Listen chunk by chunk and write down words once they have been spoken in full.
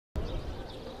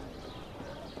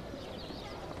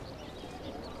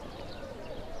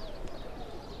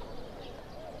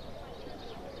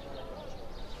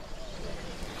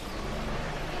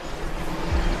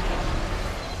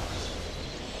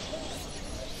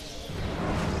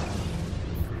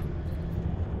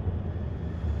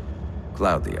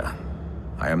Claudia,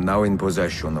 I am now in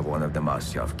possession of one of the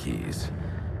Masyav keys.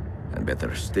 And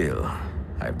better still,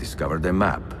 I've discovered a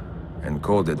map,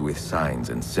 encoded with signs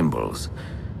and symbols,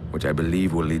 which I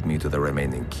believe will lead me to the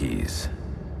remaining keys.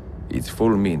 Its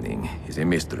full meaning is a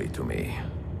mystery to me,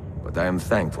 but I am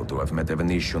thankful to have met a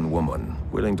Venetian woman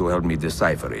willing to help me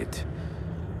decipher it.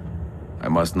 I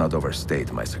must not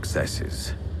overstate my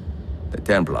successes. The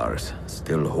Templars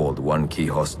still hold one key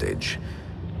hostage,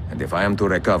 and if I am to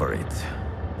recover it,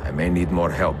 I may need more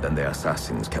help than the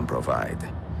assassins can provide.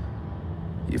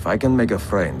 If I can make a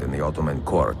friend in the Ottoman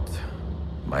court,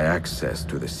 my access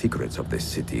to the secrets of this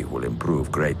city will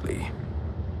improve greatly.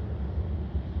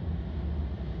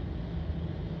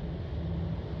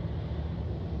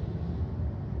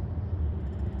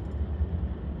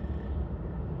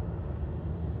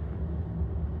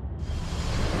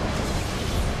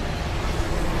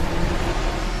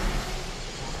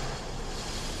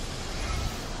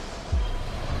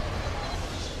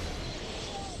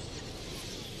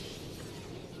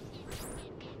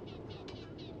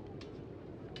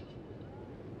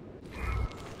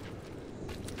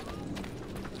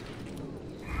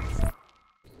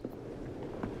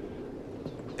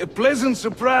 A pleasant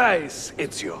surprise,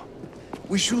 Ezio.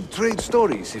 We should trade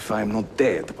stories if I'm not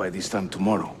dead by this time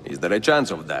tomorrow. Is there a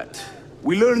chance of that?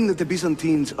 We learn that the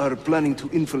Byzantines are planning to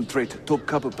infiltrate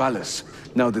Topkapi Palace,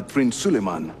 now that Prince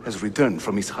Suleiman has returned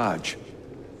from his Hajj.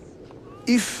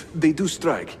 If they do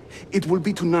strike, it will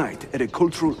be tonight at a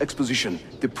cultural exposition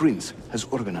the Prince has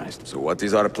organized. So what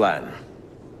is our plan?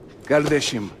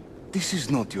 Galdeshim, this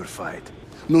is not your fight.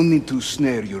 No need to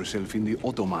snare yourself in the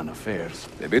Ottoman affairs.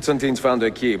 The Byzantines found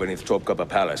a key beneath Topkapi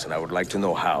Palace, and I would like to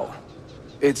know how.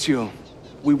 Ezio,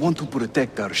 we want to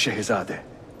protect our Shehzade,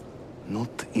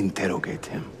 not interrogate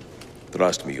him.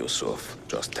 Trust me, Yusuf.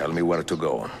 Just tell me where to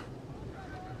go.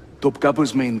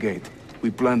 Topkapi's main gate.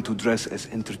 We plan to dress as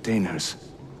entertainers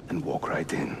and walk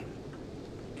right in.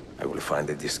 I will find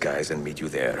a disguise and meet you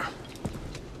there.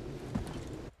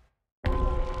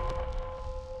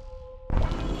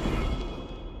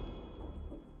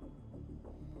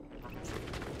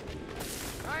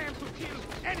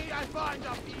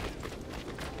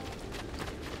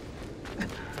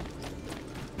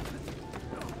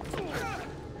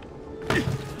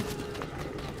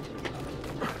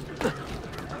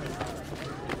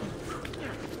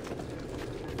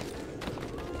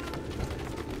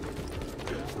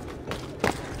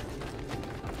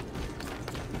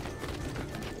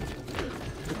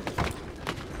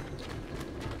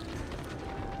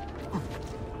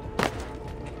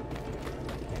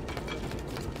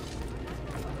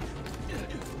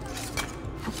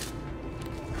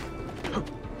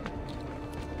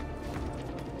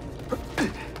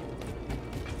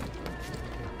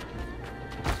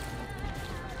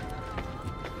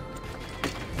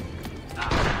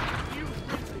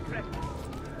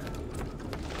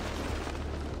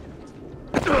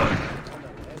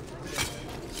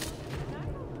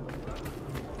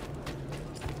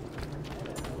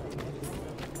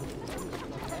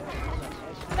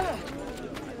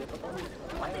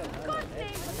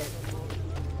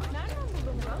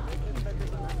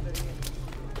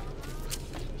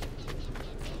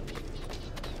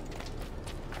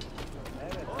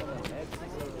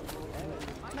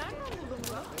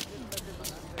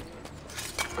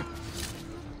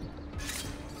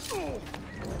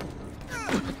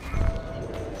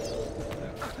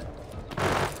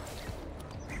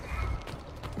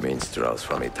 Minstrels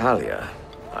from Italia.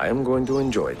 I am going to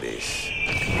enjoy this.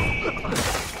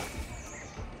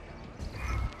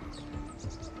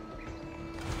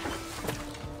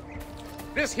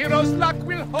 This hero's luck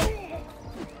will hold.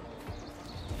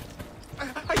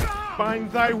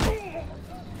 Find thy way.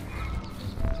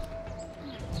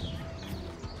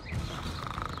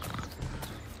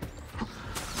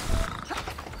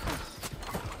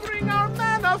 Bring our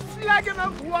man a flagon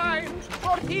of wine,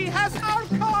 for he has our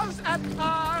cause at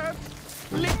heart.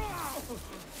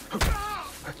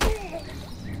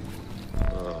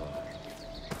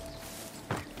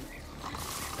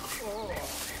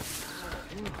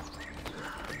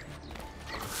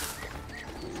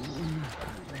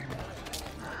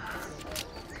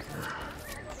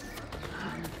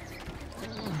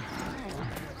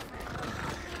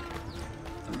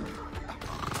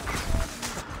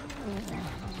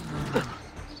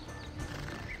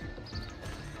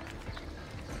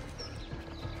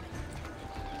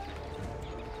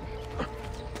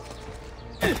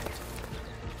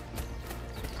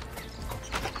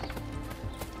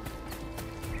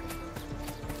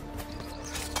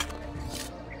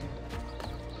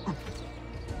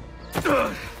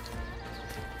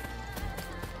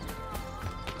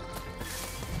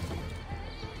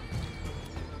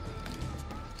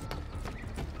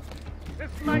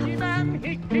 man,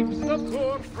 he keeps the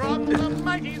poor from the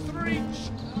mighty's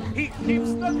reach. He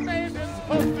keeps the maidens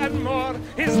hope and more.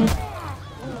 His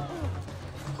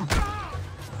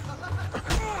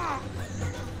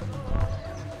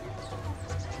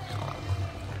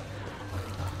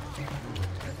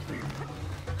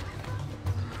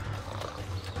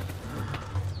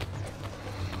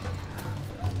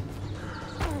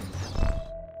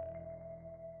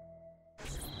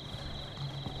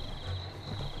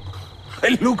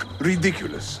I look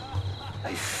ridiculous.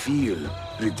 I feel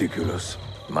ridiculous.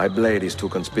 My blade is too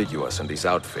conspicuous in this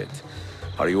outfit.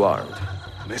 Are you armed?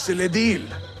 C'est le deal.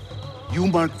 You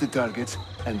mark the targets,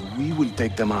 and we will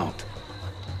take them out.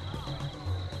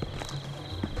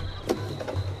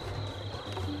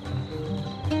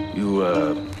 You,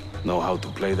 know how to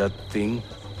play that thing?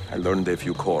 I learned a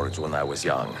few chords when I was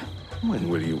young. When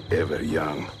were you ever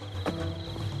young?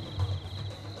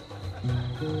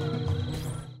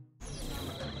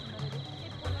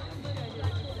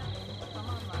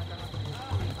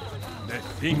 The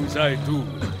things I do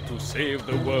to save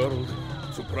the world.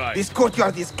 Surprise. This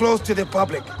courtyard is closed to the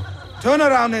public. Turn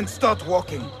around and start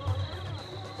walking.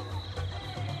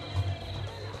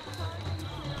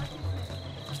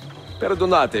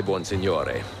 Perdonate, buon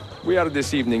signore. We are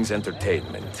this evening's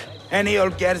entertainment. Any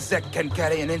old gerzek can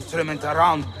carry an instrument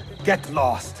around. Get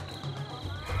lost.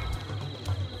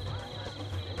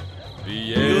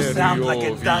 You sound like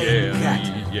a dying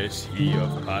cat. Yes, he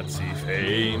of Patsy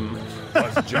fame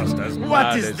was just as What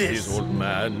mad is as this? his old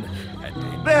man,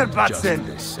 and Bear just Batson.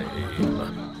 the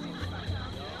same.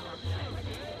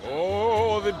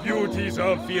 Oh, the beauties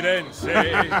of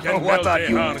Firenze can What melt are a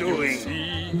you heart, doing?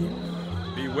 see.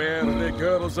 Beware the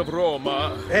girls of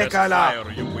Roma. Pekala.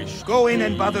 Aspire you wish Go to in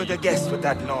and be. bother the guests with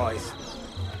that noise.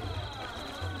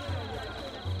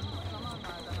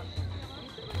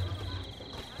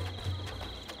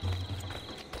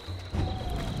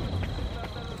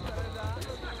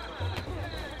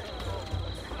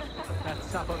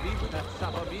 that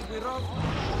Sabavid we wrote.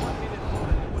 1 minute more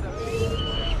and it would have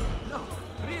been... No,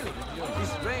 really.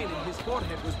 This vein in his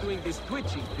forehead was doing this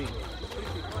twitching thing.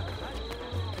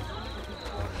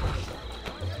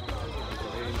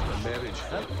 Arranged a marriage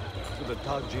to the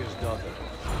Tajir's daughter.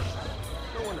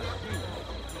 No one has seen her.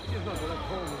 She's not left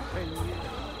home in 10 years.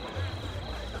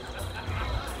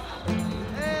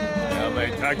 I'm a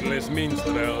tactless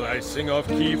minstrel. I sing off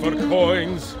key for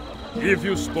coins. If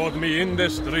you spot me in the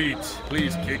street,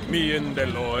 please kick me in the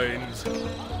loins.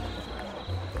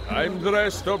 I'm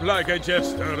dressed up like a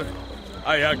jester.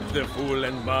 I act the fool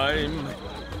and mime.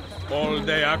 All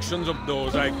the actions of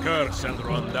those I curse and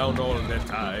run down all the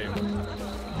time.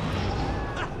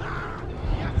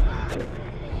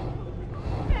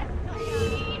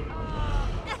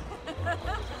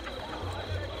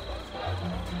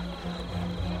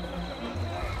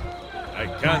 I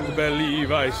can't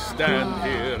believe I stand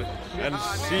here and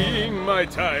seeing my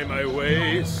time I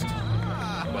waste.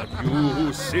 But you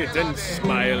who sit and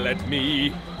smile at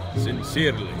me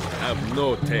sincerely have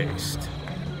no taste.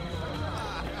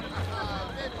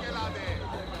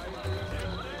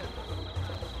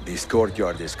 This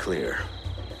courtyard is clear.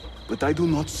 But I do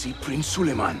not see Prince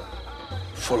Suleiman.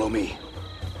 Follow me.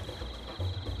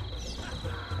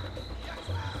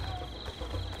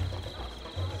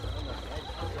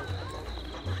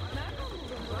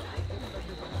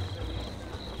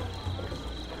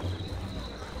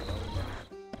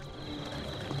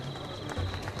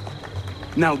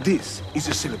 Now this is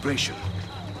a celebration.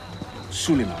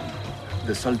 Suleiman,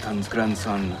 the Sultan's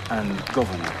grandson and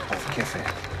governor of Kefe.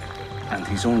 And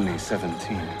he's only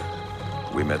 17.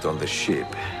 We met on the ship.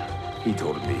 He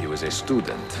told me he was a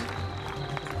student.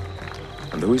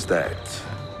 And who is that?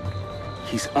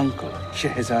 His uncle,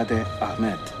 Shehzade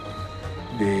Ahmed,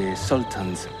 the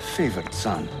Sultan's favored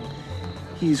son.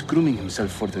 He is grooming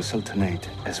himself for the Sultanate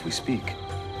as we speak.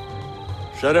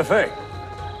 Sherife,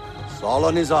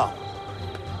 Sala Nizam.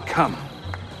 Come.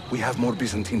 We have more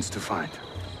Byzantines to find.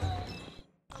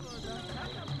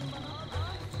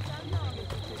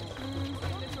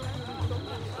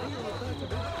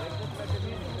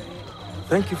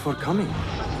 Thank you for coming.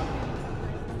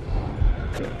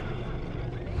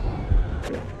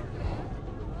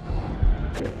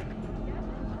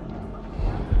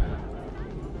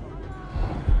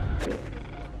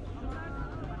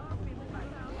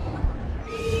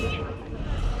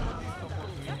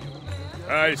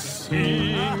 I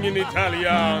sing in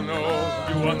Italiano,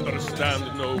 you understand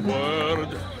no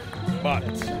word. But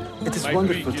It is my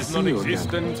wonderful Greek to is see you again.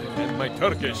 non-existent and my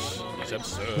Turkish is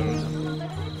absurd.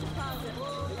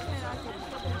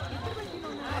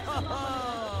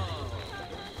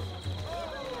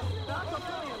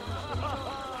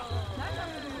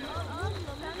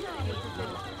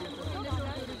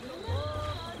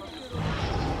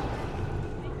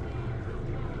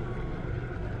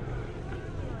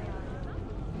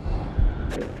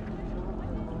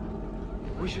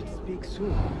 speak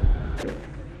soon.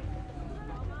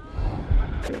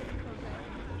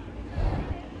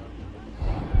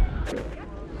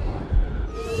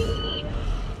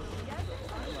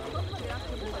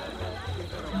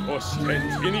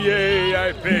 Ostentinier,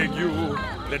 I beg you,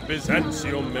 let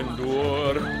Byzantium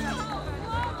endure.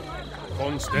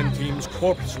 Constantine's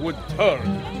corpse would turn,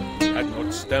 had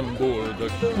not Stambul the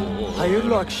cure.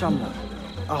 Hayırlı akşamlar.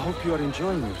 I hope you are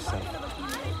enjoying yourself.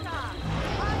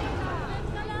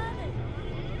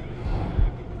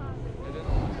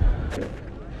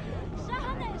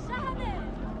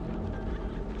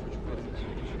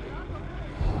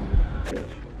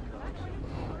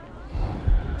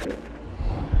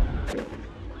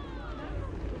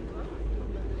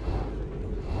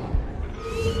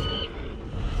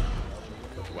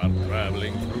 While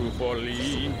traveling through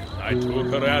Forli, I took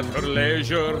her at her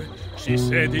leisure. She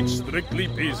said it's strictly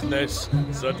business,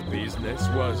 such business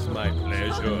was my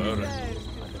pleasure.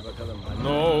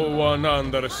 No one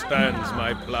understands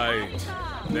my plight,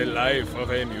 the life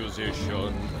of a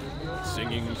musician,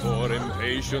 singing for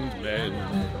impatient men,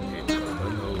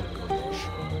 eternal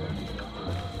condition.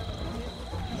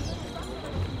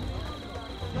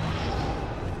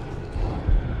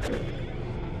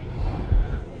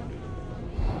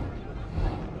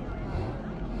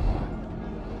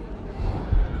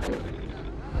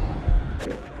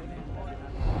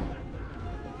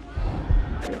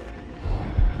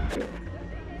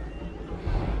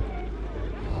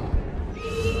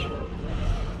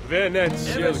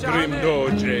 Venezia's grim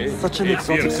doge, Such an a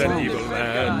exotic fierce and sound. evil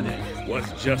man, was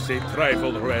just a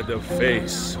trifle red of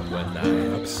face when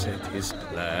I upset his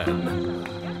plan.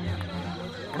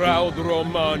 Proud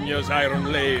Romagna's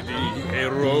iron lady, a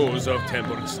rose of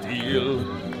tempered steel,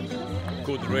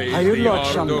 could raise the Hayırlı ardor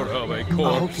akşamlar. of a I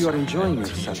hope corpse you are enjoying and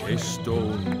yourself. teach a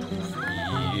stone to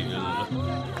feel.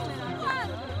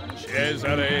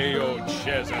 Cesare, oh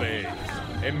Cesare,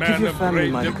 a man your of family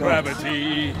great my regards.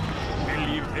 depravity,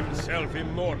 believed himself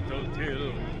immortal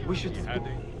till We should he had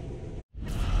a...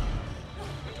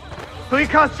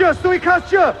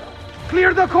 Suikastçı!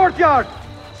 Clear the courtyard!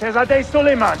 Şehzade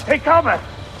Suleiman, take cover!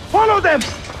 Follow them!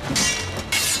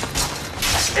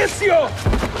 Ezio!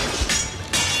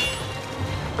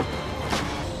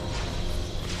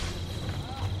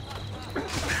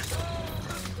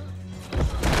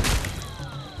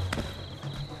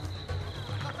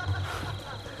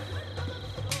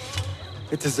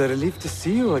 It is a relief to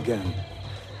see you again,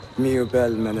 mio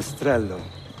bel menestrello.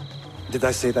 Did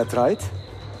I say that right?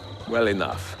 Well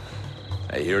enough.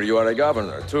 I hear you are a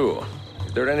governor, too.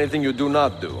 Is there anything you do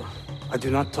not do? I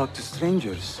do not talk to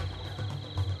strangers.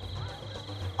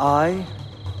 I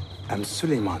am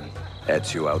Suleiman.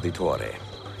 Ezio Auditore.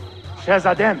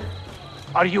 Shehzadem,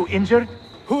 are you injured?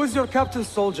 Who is your captain,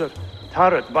 soldier?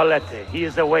 Tarek Balete, he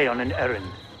is away on an errand.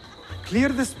 Clear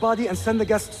this body and send the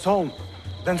guests home.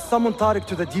 Then summon Tariq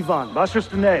to the divan. Baş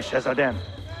üstüne, Shehzadem.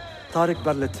 Tariq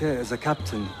Barlete is a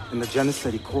captain in the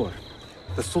Janissary Corps,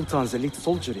 the Sultan's elite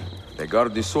soldiery. They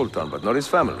guard the Sultan, but not his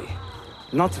family.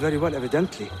 Not very well,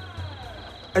 evidently.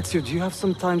 Ezio, do you have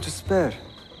some time to spare?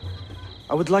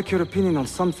 I would like your opinion on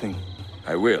something.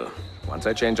 I will, once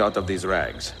I change out of these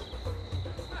rags.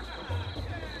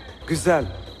 Güzel.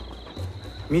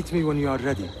 Meet me when you are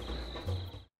ready.